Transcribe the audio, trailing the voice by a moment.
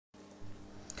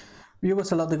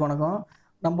Viewers எல்லாத்துக்கும் வணக்கம்.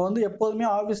 நம்ம வந்து எப்போதுமே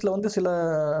ஆஃபீஸில் வந்து சில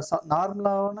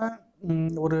நார்மலான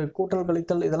ஒரு கூட்டல்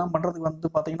கழித்தல் இதெல்லாம் பண்ணுறதுக்கு வந்து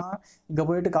பார்த்தீங்கன்னா, இங்கே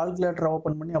போயிட்டு கால்குலேட்டரை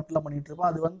ஓப்பன் பண்ணி அப்படிலாம் பண்ணிட்டு இருப்போம்.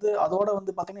 அது வந்து அதோட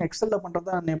வந்து பார்த்தீங்கன்னா, எக்ஸலில் பண்ணுறது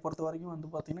தான் என்னை பொறுத்த வரைக்கும் வந்து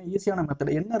பார்த்தீங்கன்னா ஈஸியான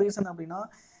மெத்தட். என்ன ரீசன் அப்படின்னா,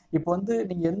 இப்போ வந்து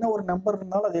நீங்கள் என்ன ஒரு நம்பர்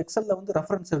இருந்தாலும் அது எக்ஸலில் வந்து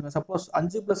ரெஃபரன்ஸ் இருக்கும். சப்போஸ்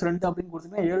 5+2 அப்படின்னு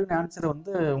கொடுத்தீங்கன்னா 7 ஆன்சர்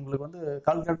வந்து உங்களுக்கு வந்து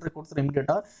கால்குலேட்டர் கொடுத்துரும்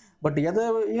இமிடியேட்டாக. பட்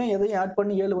எதையும் ஆட்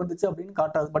பண்ணி 7 வந்துச்சு அப்படின்னு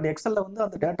காட்டாது. பட் எக்ஸலில் வந்து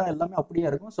அந்த டேட்டா எல்லாமே அப்படியே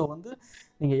இருக்கும். ஸோ வந்து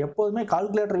நீங்கள் எப்போதுமே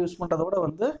கால்குலேட்டர் யூஸ் பண்ணுறதோட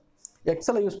வந்து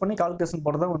எக்ஸலை யூஸ் பண்ணி கால்குலேஷன்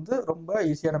போடுறது வந்து ரொம்ப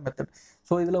ஈஸியான மெத்தட்.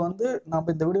 ஸோ இதில் வந்து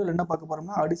நம்ம இந்த வீடியோவில் என்ன பார்க்க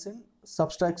போகிறோம்னா, அடிஷன்,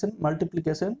 சப்ஸ்ட்ராக்ஷன்,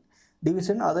 மல்டிப்ளிகேஷன்,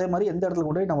 டிவிஷன், அதே மாதிரி எந்த இடத்துல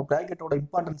கூட நம்ம ப்ராக்கெட்டோட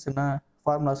இம்பார்ட்டன்ஸ் என்ன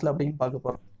ஃபார்முலாஸில் அப்படின்னு பார்க்க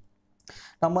போகிறோம்.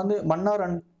 நம்ம வந்து மன்னார்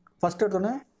ஃபஸ்ட்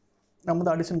எடுத்தோன்னே நம்ம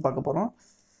வந்து அடிஷன் பார்க்க போகிறோம்.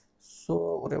 ஸோ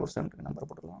ஒரே ஒரு செகண்ட் நம்பர்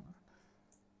போட்டுக்கலாம்.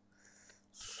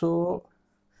 ஸோ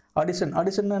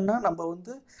அடிஷன்னா நம்ம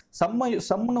வந்து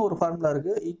சம்னு ஒரு ஃபார்முலா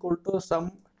இருக்குது, ஈக்குவல் டு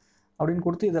சம் அப்படின்னு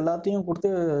கொடுத்து இது எல்லாத்தையும் கொடுத்து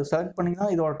செலக்ட் பண்ணிங்கன்னா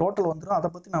இதோட டோட்டல் வந்துடும். அதை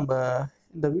பற்றி நம்ம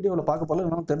இந்த வீடியோவில் பார்க்க போல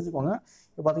இன்னும் தெரிஞ்சுக்கோங்க.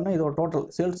 இப்போ பார்த்தீங்கன்னா இதோட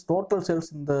டோட்டல் சேல்ஸ்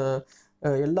இந்த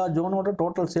எல்லா ஜோனோட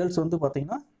டோட்டல் சேல்ஸ் வந்து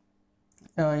பார்த்தீங்கன்னா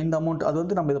இந்த அமௌண்ட் அது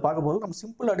வந்து நம்ம இதை பார்க்க போகிறோம். நம்ம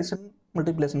சிம்பிள் அடிஷன்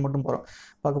மல்டிப்ளிகேஷன் மட்டும்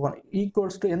பார்க்க போகிறோம்.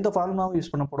 ஈக்குவல்ஸ் டு எந்த ஃபார்முலாவும்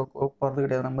யூஸ் பண்ண போகிறது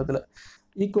கிடையாது. நம்ம இதில்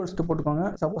ஈக்குவல்ஸ் டு போட்டுக்கோங்க.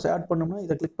 சப்போஸ் ஆட் பண்ணோம்னா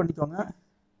இதை கிளிக் பண்ணிக்கோங்க,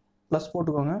 ப்ளஸ்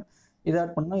போட்டுக்கோங்க. இதை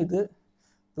ஆட் பண்ணால் இது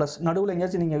ப்ளஸ், நடுவில்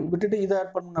எங்கேயாச்சும் நீங்கள் விட்டுட்டு இதை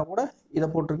ஆட் பண்ணால் கூட இதை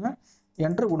போட்டுருங்க,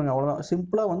 என்ட்ரு கொடுங்க. அவ்வளோதான்.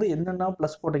 சிம்பிளாக வந்து என்னென்ன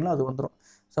ப்ளஸ் போட்டிங்களோ அது வந்துடும்.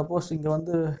 சப்போஸ் இங்கே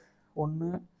வந்து 1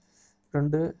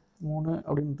 2 3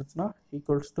 அப்படின்னு இருந்துச்சுன்னா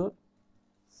ஈக்குவல்ஸ் டு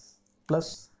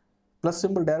ப்ளஸ்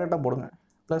சிம்பிள் டைரெக்டாக போடுங்க.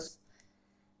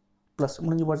 ப்ளஸ்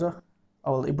முடிஞ்சு போச்சா?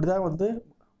 அவ்வளோ. இப்படி தான் வந்து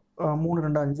 3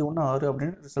 2 5 1 6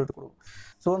 அப்படின்னு ரிசல்ட் கொடுக்கும்.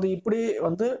 ஸோ வந்து இப்படி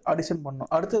வந்து அடிஷன் பண்ணணும்.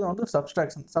 அடுத்தது வந்து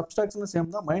சப்ஸ்ட்ராக்ஷன்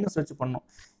சேம் தான், மைனஸ் வச்சு பண்ணணும்.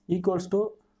 ஈக்குவல்ஸ் டு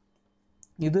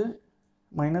இது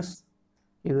மைனஸ்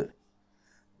இது.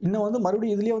 இன்னும் வந்து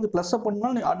மறுபடியும் இதுலேயே வந்து ப்ளஸ்ஸை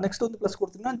பண்ணால் நெக்ஸ்ட் வந்து ப்ளஸ்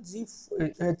கொடுத்தீங்கன்னா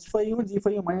H5யும்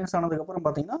G5யும் மைனஸ் ஆனதுக்கப்புறம்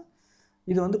பார்த்தீங்கன்னா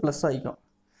இது வந்து ப்ளஸ் ஆகிக்கும்.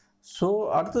 ஸோ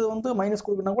அடுத்தது வந்து மைனஸ்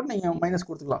கொடுக்கணும்னா கூட நீங்கள் மைனஸ்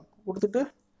கொடுத்துக்கலாம். கொடுத்துட்டு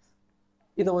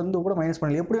இதை வந்து கூட மைனஸ்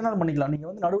பண்ணலாம். எப்படி வேணாலும் பண்ணிக்கலாம். நீங்கள்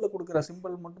வந்து நடுவில் கொடுக்குற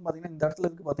சிம்பிள் மட்டும் பார்த்தீங்கன்னா இந்த இடத்துல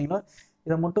இருக்குது பார்த்தீங்களா,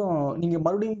 இதை மட்டும் நீங்கள்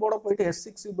மறுபடியும் கூட போயிட்டு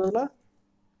S6க்கு பதிலாக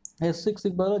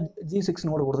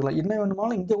G6ன்னு கூட கொடுத்துக்கலாம். என்ன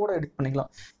வேணுமாலும் இங்கே கூட எடிட் பண்ணிக்கலாம்,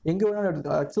 எங்கே வேணாலும் எடுத்து.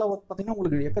 ஆக்சுவலாக பார்த்தீங்கன்னா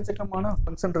உங்களுக்கு எக்கச்சக்கமான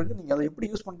ஃபங்க்ஷன் இருக்குது. நீங்கள் அதை எப்படி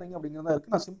யூஸ் பண்ணுறீங்க அப்படிங்கிறதா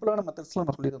இருக்குது. நான் சிம்பிளான மெத்தட்ஸ்லாம்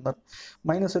நான் சொல்லி தந்தேன்.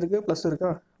 மைனஸ் இருக்குது, ப்ளஸ்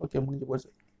இருக்கா, ஓகே முடிஞ்சு போச்சு,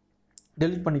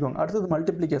 டெலிட் பண்ணிக்கோங்க. அடுத்தது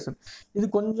மல்டிப்ளிகேஷன். இது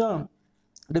கொஞ்சம்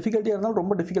டிஃபிகல்ட்டியாக இருந்தாலும்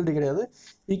ரொம்ப டிஃபிகல்ட்டி கிடையாது.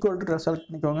 ஈக்குவல் டு செலக்ட்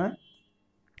பண்ணிக்கோங்க.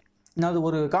 நான் அது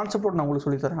ஒரு கான்செப்டோடு நான் உங்களுக்கு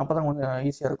சொல்லித்தரேன், அப்போ தான் கொஞ்சம்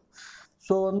ஈஸியாக இருக்கும்.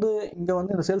 ஸோ வந்து இங்கே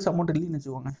வந்து இந்த சேல்ஸ் அமௌண்ட் இல்லைன்னு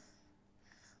வச்சுக்கோங்க.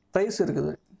 ப்ரைஸ்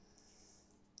இருக்குது,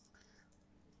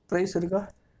 ப்ரைஸ் இருக்கா.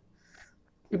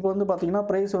 இப்போ வந்து பார்த்தீங்கன்னா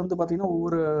ப்ரைஸ் வந்து பார்த்தீங்கன்னா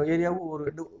ஒவ்வொரு ஏரியாவும்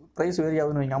ஒரு ப்ரைஸ் வேரி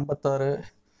ஆகுதுன்னு வைங்க. 56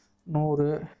 100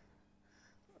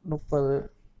 30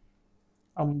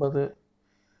 50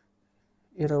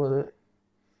 20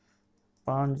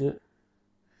 5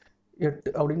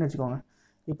 8 அப்படின்னு வச்சுக்கோங்க.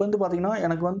 இப்போ வந்து பார்த்தீங்கன்னா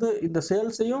எனக்கு வந்து இந்த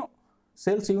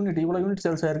சேல்ஸ் யூனிட் இவ்வளோ யூனிட்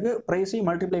சேல்ஸ் ஆயிருக்கு, ப்ரைஸையும்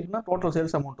மல்டிப்ளை பண்ணால் டோட்டல்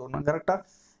சேல்ஸ் அமௌண்ட் வரணும். கரெக்டாக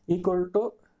ஈக்குவல் டு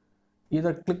இதை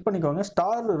கிளிக் பண்ணிக்கோங்க.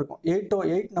 ஸ்டார் இருக்கும்,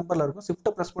 8 நம்பரில் இருக்கும்.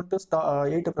 ஷிஃப்ட்டை ப்ரெஸ் பண்ணிட்டு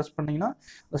 8 ப்ரெஸ் பண்ணிங்கன்னா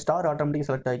இந்த ஸ்டார் ஆட்டோமேட்டிக்காக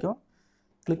செலக்ட் ஆகிக்கும்.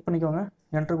 கிளிக் பண்ணிக்கோங்க,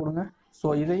 என்ட்ரு கொடுங்க. ஸோ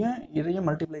இதையும்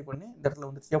மல்டிப்ளை பண்ணி இந்த இடத்துல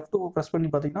வந்துச்சு. F2 ப்ரெஸ் பண்ணி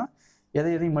பார்த்தீங்கன்னா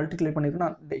எதையும் மல்டிப்ளை பண்ணியிருக்குன்னா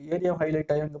ஏரியா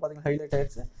ஹைலைட் ஆகிடும். இங்கே பார்த்தீங்கன்னா ஹைலைட்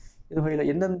ஆகிடுச்சு. இது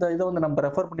ஹைலைட் எந்தெந்த இதை வந்து நம்ம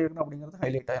ரெஃபர் பண்ணியிருக்கணும் அப்படிங்கிறது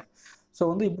ஹைலைட் ஆகும். ஸோ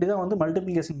வந்து இப்படி தான் வந்து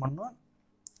மல்டிப்ளிகேஷன் பண்ணணும்.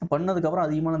 பண்ணதுக்கப்புறம்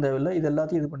அதிகமான தேவையில்லை. இது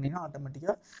எல்லாத்தையும் இது பண்ணிங்கன்னா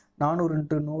ஆட்டோமேட்டிக்காக 400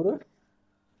 × 100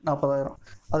 40,000.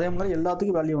 அதே மாதிரி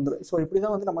எல்லாத்துக்கும் வேல்யூ வந்துடும். ஸோ இப்படி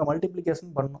தான் வந்து நம்ம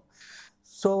மல்டிப்ளிகேஷன் பண்ணணும்.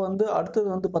 ஸோ வந்து அடுத்தது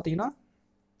வந்து பார்த்தீங்கன்னா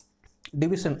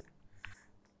டிவிஷன்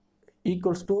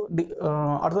ஈக்குவல்ஸ் டு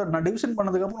அடுத்தது நான் டிவிஷன்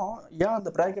பண்ணதுக்கப்புறம் ஏன்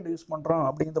அந்த ப்ராக்கெட் யூஸ் பண்ணுறோம்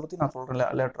அப்படிங்கிறத பற்றி நான் சொல்கிறேன்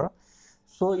லேட்டராக.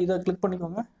 ஸோ இதை கிளிக்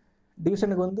பண்ணிக்கோங்க.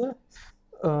 டிவிஷனுக்கு வந்து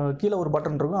கீழே ஒரு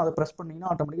பட்டன் இருக்கும், அதை ப்ரெஸ் பண்ணிங்கன்னா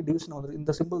ஆட்டோமேட்டிக்காக டிவிஷன் வந்துடும்.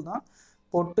 இந்த சிம்பிள் தான்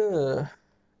போட்டு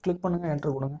கிளிக் பண்ணுங்கள்,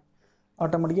 என்ட்ரு கொடுங்க.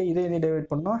 ஆட்டோமேட்டிக்காக இதை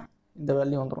டிவைட் பண்ணால் இந்த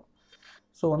வேல்யூ வந்துடும்.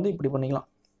 ஸோ வந்து இப்படி பண்ணிக்கலாம்.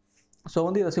 ஸோ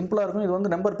வந்து இது சிம்பிளாக இருக்கும். இது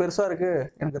வந்து நம்பர் பெருசாக இருக்குது,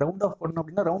 எனக்கு ரவுண்ட் ஆஃப் பண்ணணும்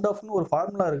அப்படின்னா ரவுண்ட் ஆஃப்னு ஒரு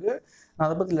ஃபார்முலா இருக்குது. நான்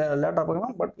அதை பற்றி லேட்டாக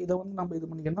பார்க்கலாம். பட் இதை வந்து நம்ம இது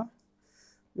பண்ணிக்கணும்னா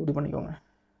இப்படி பண்ணிக்கோங்க.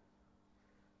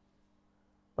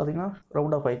 பார்த்தீங்கன்னா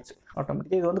ரவுண்ட் ஆஃப் ஆயிடுச்சு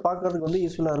ஆட்டோமேட்டிக்காக. இது வந்து பார்க்குறதுக்கு வந்து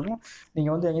யூஸ்ஃபுல்லாக இருக்கும்.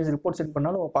 நீங்கள் வந்து எங்கேயாச்சும் ரிப்போர்ட் சென்ட்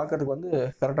பண்ணாலும் பார்க்குறதுக்கு வந்து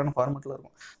கரெக்டான ஃபார்மெட்டில்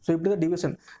இருக்கும். ஸோ இப்படி தான்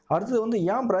டிவிஷன். அடுத்தது வந்து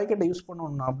ஏன் ப்ராக்கெட்டை யூஸ்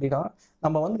பண்ணணும்னா அப்படின்னா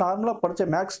நம்ம வந்து நார்மலாக படித்த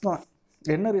மேக்ஸ் தான்.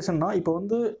 என்ன ரீசன்னா இப்போ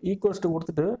வந்து ஈக்குவல்ஸ் டு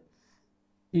கொடுத்துட்டு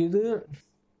இது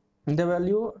இந்த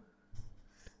வேல்யூ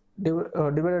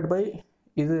டிவைடட் பை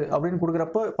இது அப்படின்னு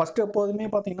கொடுக்குறப்ப ஃபஸ்ட்டு எப்போதுமே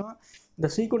பார்த்தீங்கன்னா இந்த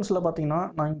சீக்வன்ஸில் பார்த்தீங்கன்னா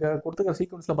நான் இங்கே கொடுத்துக்கிற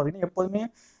சீக்வன்ஸில் பார்த்தீங்கன்னா எப்போதுமே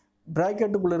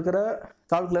ப்ராக்கெட்டுக்குள்ளே இருக்கிற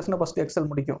கால்குலேஷனை ஃபஸ்ட்டு எக்ஸல்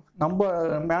முடிக்கும். நம்ம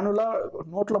மேனுவலாக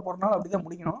நோட்டில் போடுறனால அப்படி தான்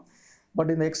முடிக்கணும்.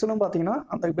 பட் இந்த எக்ஸலும் பார்த்தீங்கன்னா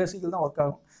அந்த பேசிக்கில் தான் ஒர்க்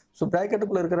ஆகும். ஸோ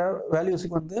ப்ராக்கெட்டுக்குள்ளே இருக்கிற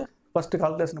வேல்யூஸுக்கு வந்து ஃபஸ்ட்டு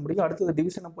கால்குலேஷன் முடியும். அடுத்தது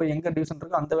டிவிஷனை போய் எங்கே டிவிஷன்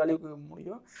இருக்கோ அந்த வேல்யூக்கு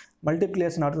முடியும்.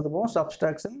 மல்டிப்ளிகேஷன் அடுத்தது போகும்.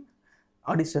 சப்ஸ்ட்ராக்ஷன்,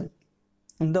 அடிஷன்,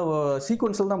 இந்த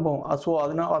சீக்வன்ஸில் தான் போகும். ஸோ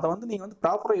அதை வந்து நீங்கள் வந்து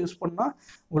ப்ராப்பராக யூஸ் பண்ணால்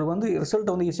உங்களுக்கு வந்து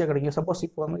ரிசல்ட் வந்து ஈஸியாக கிடைக்கும். சப்போஸ்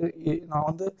இப்போ வந்து நான்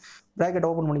வந்து ப்ராக்கெட்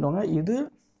ஓப்பன் பண்ணிக்கோங்க, இது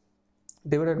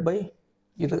டிவைடட் பை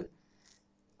இது,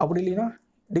 அப்படி இல்லைன்னா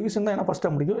டிவிஷன் தான் என்ன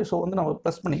ஃபஸ்ட்டாக முடியும். ஸோ வந்து நம்ம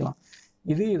ப்ளஸ் பண்ணிக்கலாம்.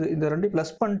 இது இந்த ரெண்டையும்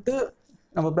ப்ளஸ் பண்ணிட்டு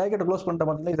நம்ம ப்ராக்கெட்டை க்ளோஸ் பண்ணிட்டு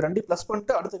பார்த்தீங்கன்னா இது ரெண்டையும் ப்ளஸ்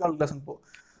பண்ணிட்டு அடுத்த கால்குலேஷன் போகும்.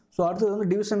 ஸோ அடுத்தது வந்து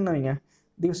டிவிஷன் வைங்க,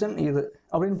 டிவிஷன் இது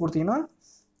அப்படின்னு கொடுத்தீங்கன்னா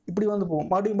இப்படி வந்து போகும்.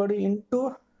 மறுபடியும் இன்ட்டு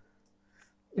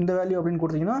இந்த வேல்யூ அப்படின்னு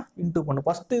கொடுத்தீங்கன்னா இன்ட்டு பண்ணும்.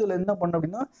 ஃபஸ்ட்டு இதில் என்ன பண்ணு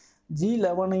அப்படின்னா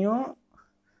G11ஐயும்,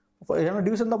 ஏன்னா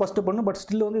டிவிஷன் தான் ஃபஸ்ட்டு பண்ணும். பட்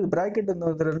ஸ்டில் வந்து இது ப்ராக்கெட்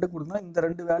இந்த ரெண்டு கொடுத்தீங்கன்னா இந்த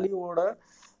ரெண்டு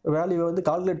வேல்யூவை வந்து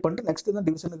கால்குலேட் பண்ணிட்டு நெக்ஸ்ட்டு தான்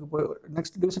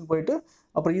நெக்ஸ்ட் டிவிஷன் போயிட்டு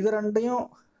அப்புறம் இது ரெண்டையும்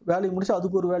வேல்யூ முடிச்சு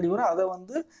அதுக்கு ஒரு வேல்யூ வரும். அதை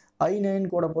வந்து I9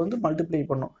 கூட வந்து மல்டிப்ளை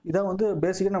பண்ணும். இதான் வந்து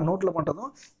பேசிக்காக நம்ம நோட்டில்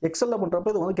பண்ணுறதும் எக்ஸலில்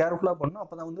பண்ணுறப்ப இது வந்து கேர்ஃபுல்லாக பண்ணணும்.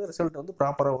 அப்போ தான் வந்து ரிசல்ட் வந்து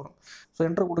ப்ராப்பராக வரும். ஸோ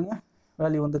என்ட்ரு கொடுங்க,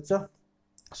 வேல்யூ வந்துருச்சா.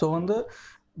 ஸோ வந்து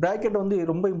ப்ராக்கெட் வந்து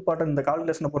ரொம்ப இம்பார்ட்டன்ட் இந்த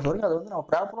கால்குலேஷனை பொறுத்த வரைக்கும். அதை வந்து நம்ம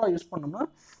ப்ராப்பராக யூஸ் பண்ணோம்னா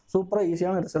சூப்பராக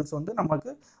ஈஸியான ரிசல்ட்ஸ் வந்து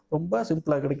நமக்கு ரொம்ப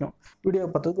சிம்பிளாக கிடைக்கும். வீடியோ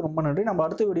பார்த்ததுக்கு ரொம்ப நன்றி. நம்ம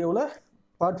அடுத்த வீடியோவில்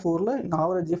பார்ட் 4ல் இந்த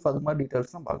ஆவரேஜ் எஃப் அது மாதிரி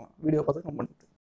டீட்டெயில்ஸ்லாம் பார்க்கலாம். வீடியோ பார்த்ததுக்கு ரொம்ப நன்றி.